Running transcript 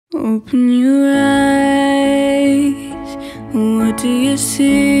Open your eyes, what do you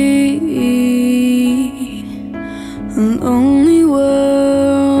see? An lonely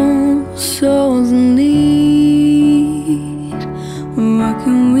world, souls in need. What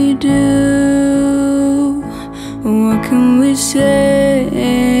can we do? What can we say?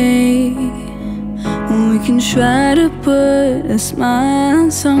 We can try to put a smile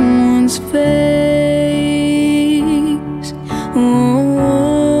on someone's face.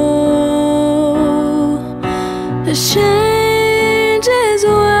 The change is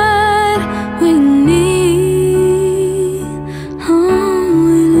what we need, all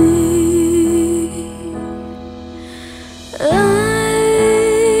we need.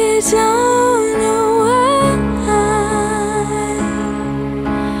 I don't know why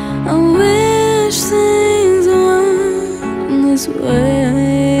I wish things weren't this way.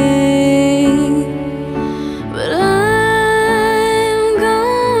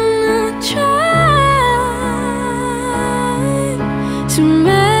 To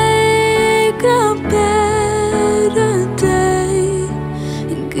make a better day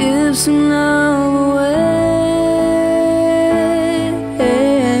and give some love away.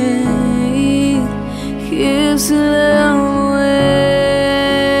 Give some love away.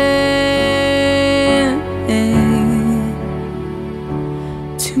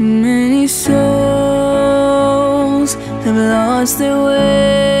 Too many souls have lost their way.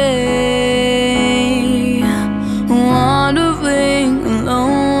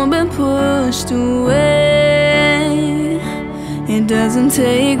 Pushed away. It doesn't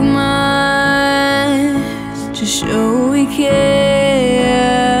take much to show we care.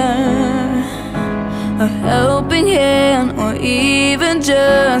 A helping hand or even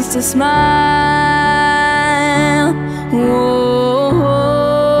just a smile. Whoa.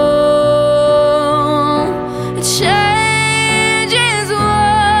 A change is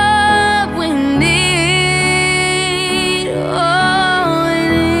what we need. Oh, we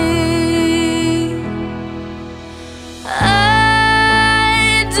need.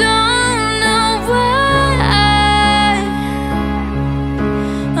 I don't know why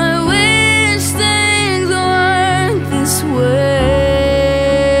I wish things weren't this way,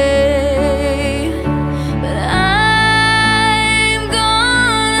 but I'm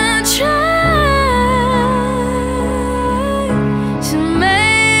gonna try to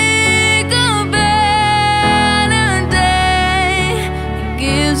make a better day and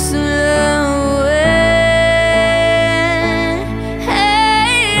give some love away.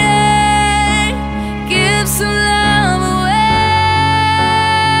 Hey, give some love away.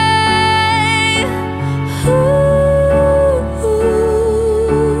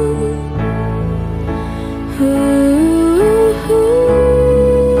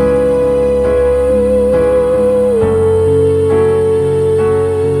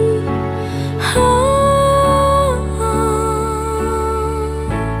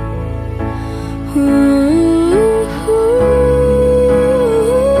 Ooh,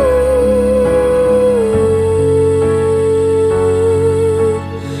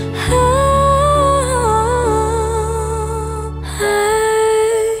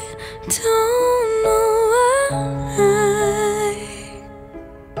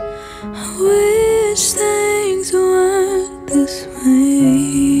 I wish things weren't this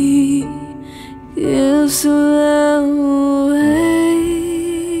way. Give some love away.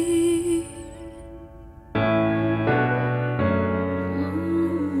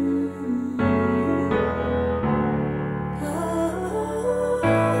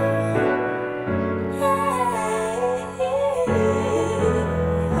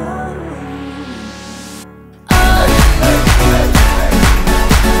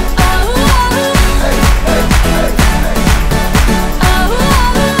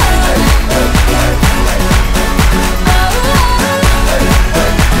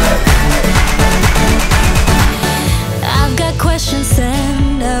 I've got questions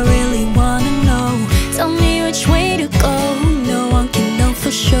and I really wanna know. Tell me which way to go. No one can know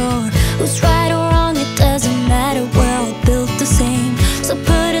for sure who's right or wrong. It doesn't matter, we're all built the same. So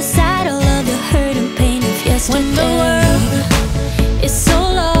put aside all of the hurt and pain of yesterday. When the world is so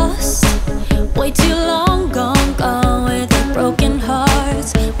lost, way too long gone with our broken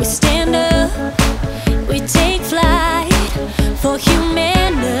hearts, we stand up, we take flight for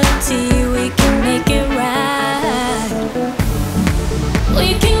humanity. We can make it right.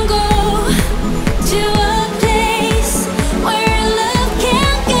 We can go to a place where love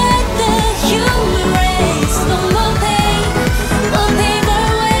can get the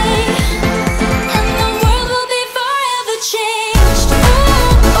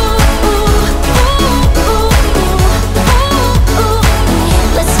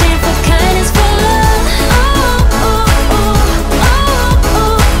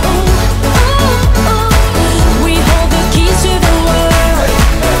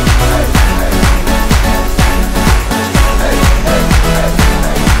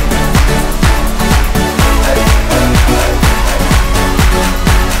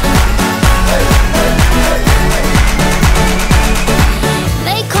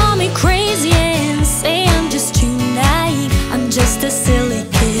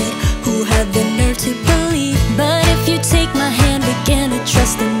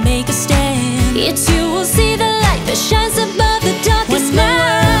that shines above the darkest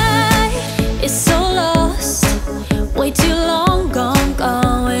night. It's so lost, way too long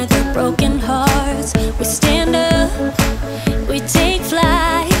gone with our broken hearts. We stand up, we take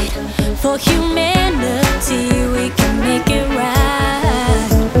flight for humanity. We can make it right.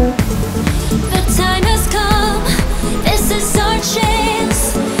 The time has come, this is our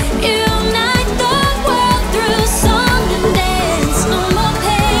chance. Unite the world through song and dance. No more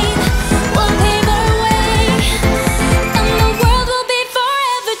pain, we'll pave our way, and the world will be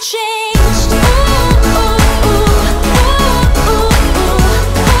forever changed. Ooh, ooh, ooh, ooh, ooh, ooh,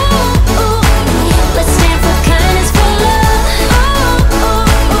 ooh, ooh. Let's stand for kindness, for love. Ooh, ooh,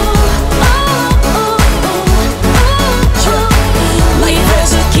 ooh, ooh, ooh, ooh, ooh. We hold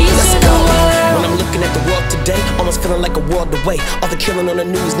the keys to the world. When I'm looking at the world today, almost feeling like a world away. All the killing on the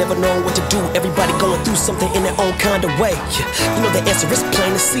news, never knowing what to do. Everybody going through something in their own kind of way. Yeah, you know the answer is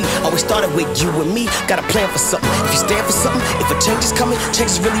plain to see. Always started with you and me. Got a plan for something. If you stand for something, if a change is coming,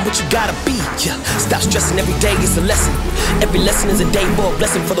 change is really what you gotta be. Yeah, stop stressing. Every day is a lesson. Every lesson is a day more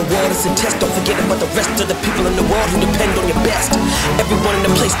blessing for the world. It's a test. Don't forget about the rest of the people in the world who depend on your best. Everyone in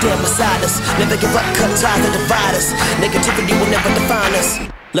the place stand beside us. Never give up, cut ties that divide us. Negativity will never define us.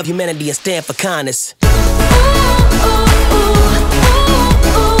 Love humanity and stand for kindness.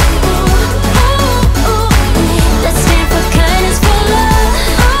 Let's stand for kindness, for love.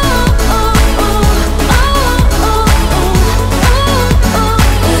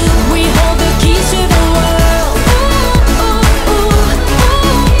 We hold the keys to the world.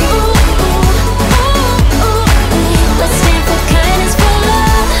 Let's stand for kindness, for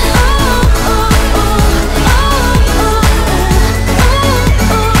love.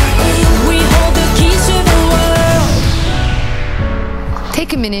 We hold the keys to the world.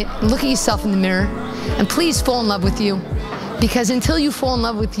 Take a minute and look at yourself in the mirror and please fall in love with you. Because until you fall in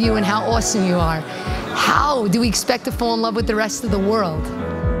love with you and how awesome you are, how do we expect to fall in love with the rest of the world?